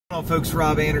Hello folks,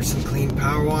 Rob Anderson, Clean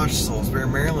Power Wash, Salisbury,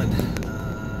 Maryland.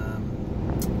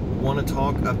 Want to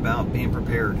talk about being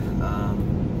prepared.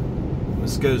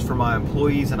 This goes for my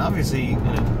employees, and obviously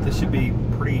this should be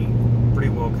pretty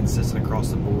well consistent across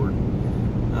the board.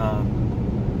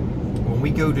 When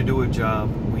we go to do a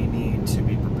job, we need to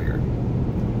be prepared.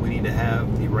 We need to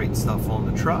have the right stuff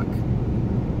on the truck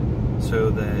so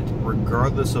that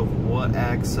regardless of what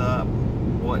acts up,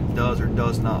 what does or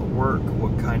does not work,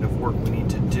 what kind of work we need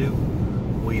to do,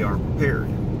 we are prepared.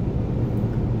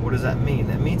 What does that mean?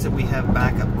 That means that we have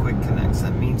backup quick connects.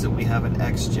 That means that we have an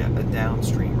X-jet, a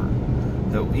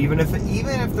downstreamer. So even if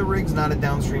the rig's not a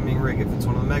downstreaming rig, if it's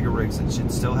one of the mega rigs, it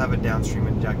should still have a downstream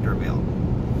injector available.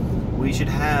 We should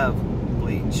have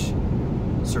bleach,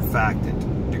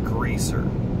 surfactant, degreaser.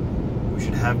 We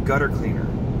should have gutter cleaner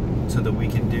so that we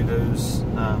can do those,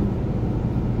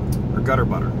 or gutter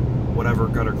butter, whatever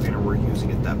gutter cleaner we're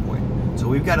using at that point. So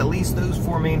we've got at least those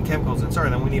four main chemicals. And sorry,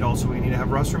 then we need to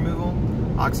have rust removal,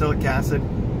 oxalic acid,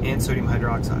 and sodium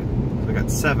hydroxide. So we got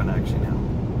 7 actually now.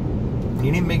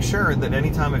 You need to make sure that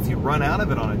anytime if you run out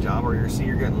of it on a job or you see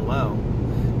you're getting low,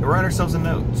 we write ourselves a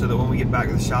note so that when we get back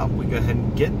to the shop, we go ahead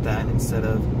and get that instead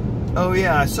of, oh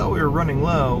yeah, I saw we were running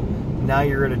low, now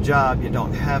you're at a job, you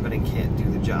don't have it and can't do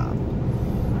the job.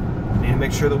 We need to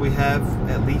make sure that we have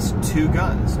at least 2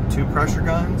 guns, 2 pressure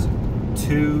guns,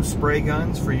 2 spray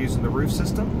guns for using the roof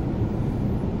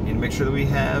system. We need to make sure that we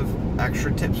have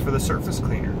extra tips for the surface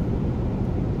cleaner.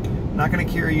 Not going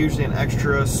to carry usually an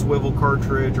extra swivel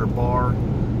cartridge or bar,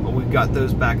 but we've got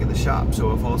those back at the shop.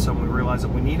 So if all of a sudden we realize that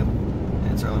we need them,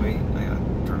 and so I gotta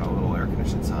turn on a little air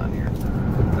conditioning sign here,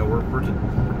 that we're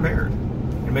prepared.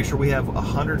 And make sure we have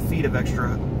 100 feet of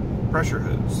extra pressure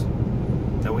hose.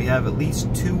 That we have at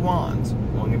least 2 wands.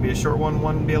 One can be a short one,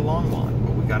 one can be a long wand,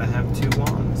 but we gotta have 2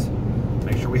 wands.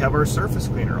 Make sure we have our surface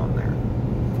cleaner on there.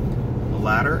 A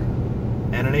ladder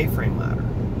and an A-frame ladder.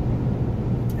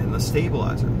 And the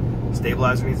stabilizer.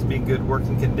 Stabilizer needs to be in good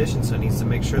working condition, so it needs to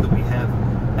make sure that we have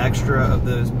extra of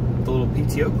the little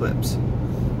PTO clips.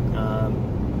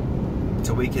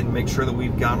 So we can make sure that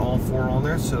we've got all 4 on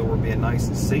there so that we're being nice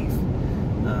and safe.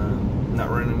 Not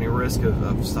running any risk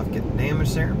of stuff getting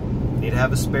damaged there. Need to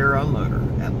have a spare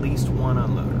unloader, at least 1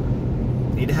 unloader.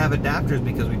 Need to have adapters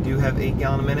because we do have 8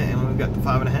 gallon a minute and we've got the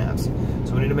 5.5s.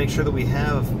 So we need to make sure that we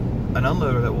have an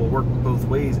unloader that will work both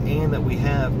ways and that we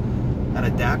have an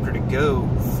adapter to go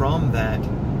from that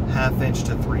 1/2 inch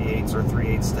to 3/8 or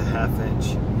 3/8 to 1/2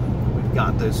 inch. We've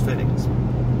got those fittings.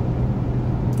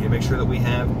 You need to make sure that we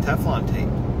have Teflon tape.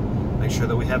 Make sure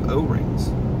that we have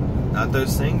O-rings. Not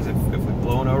those things, if we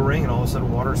blow an O-ring and all of a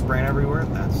sudden water spraying everywhere,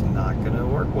 that's not going to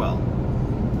work well.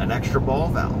 An extra ball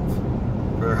valve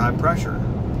for high pressure.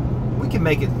 We can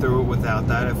make it through it without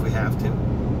that if we have to,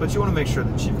 but you want to make sure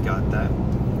that you've got that.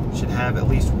 You should have at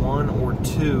least 1 or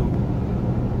 2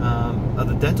 of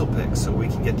the dental picks so we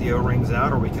can get the O-rings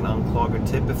out or we can unclog a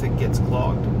tip if it gets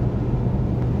clogged.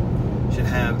 Should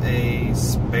have a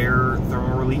spare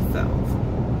thermal relief valve.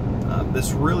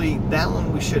 That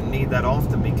one we shouldn't need that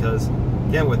often because,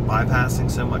 again, with bypassing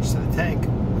so much to the tank,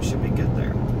 we should be good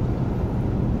there.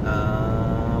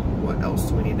 What else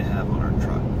do we need to have on our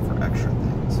truck for extra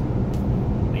things?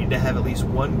 We need to have at least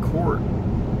 1 quart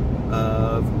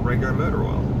of regular motor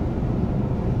oil.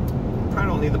 Probably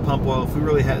don't need the pump oil. If we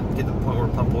really get to the point where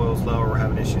pump oil is low or we're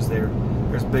having issues there,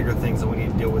 there's bigger things that we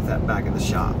need to deal with that back at the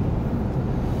shop.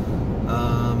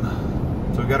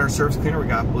 So we got our surface cleaner, we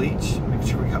got bleach, make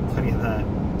sure we got plenty of that.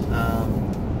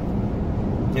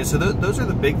 Yeah, so those are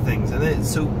the big things. And then,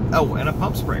 and a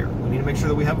pump sprayer. We need to make sure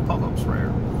that we have a pump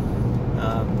sprayer.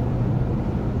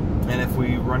 And if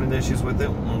we run into issues with it,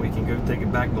 we can go take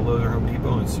it back to Lowe's or Home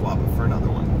Depot and swap it for another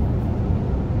one.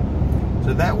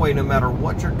 So that way, no matter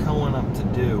what you're going up to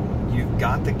do, you've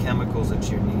got the chemicals that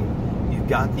you need. You've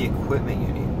got the equipment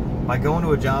you need. By going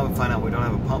to a job and find out we don't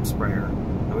have a pump sprayer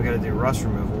and we got to do rust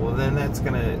removal, well then that's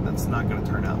not gonna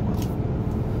turn out well.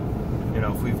 You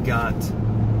know, if we've got,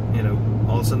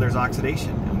 all of a sudden there's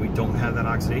oxidation and we don't have that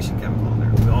oxidation chemical in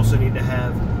there. We also need to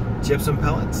have gypsum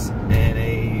pellets and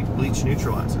a bleach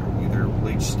neutralizer, either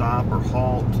bleach stop or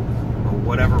halt or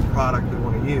whatever product we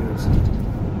want to use.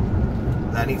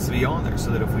 That needs to be on there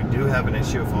so that if we do have an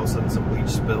issue, if all of a sudden some bleach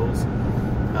spills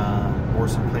or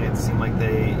some plants seem like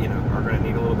they are going to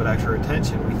need a little bit extra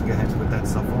attention, we can go ahead and put that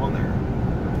stuff on there.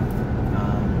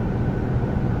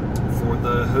 For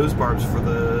the hose barbs for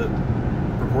the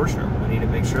proportioner, we need to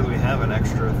make sure that we have an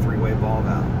extra 3-way ball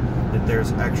valve, that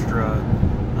there's extra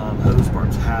hose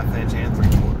barbs, 1/2 inch and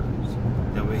 3/4,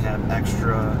 that we have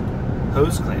extra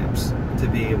hose clamps to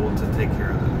be able to take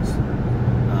care of those.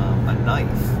 A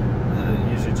knife,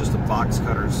 usually just a box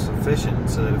cutter is sufficient,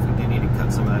 so that if we do need to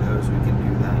cut some of that hose, we can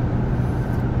do that.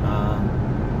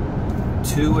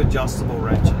 2 adjustable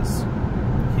wrenches,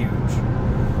 huge,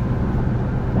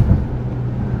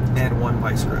 and 1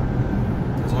 vice grip.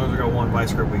 As long as we got 1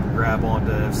 vice grip, we can grab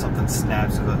onto, if something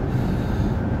snaps, if a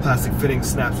plastic fitting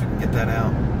snaps, we can get that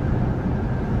out.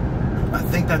 I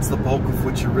think that's the bulk of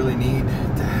what you really need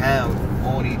to have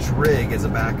on each rig as a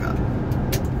backup.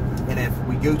 And if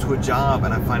we go to a job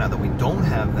and I find out that we don't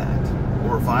have that,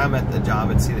 or if I'm at the job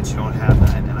and see that you don't have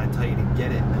that, and I tell you to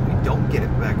get it, and we don't get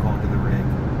it back onto the rig,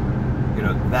 you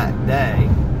know, that day,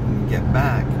 when we get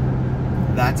back,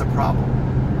 that's a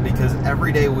problem. Because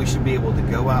every day we should be able to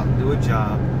go out and do a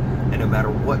job, and no matter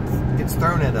what gets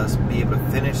thrown at us, be able to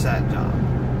finish that job.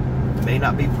 It may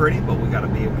not be pretty, but we got to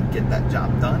be able to get that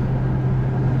job done,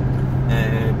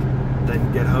 and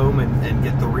then get home and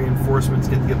get the reinforcements,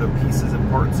 get the other pieces and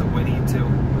parts that we need to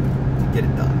get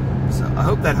it done. So I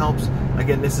hope that helps.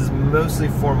 Again, this is mostly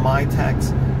for my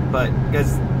techs, but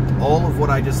guys, all of what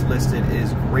I just listed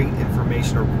is great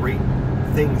information, or great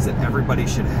things that everybody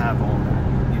should have on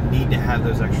there. You need to have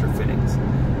those extra fittings,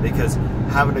 because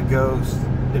having to go,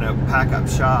 you know, pack up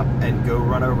shop and go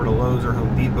run over to Lowe's or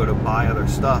Home Depot to buy other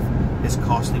stuff is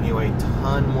costing you a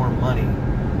ton more money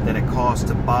than it costs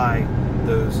to buy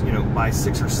those, you know, buy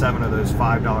 6 or 7 of those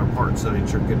 $5 parts so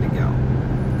that you're good to go.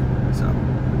 So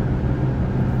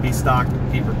be stocked,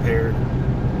 be prepared,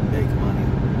 make money.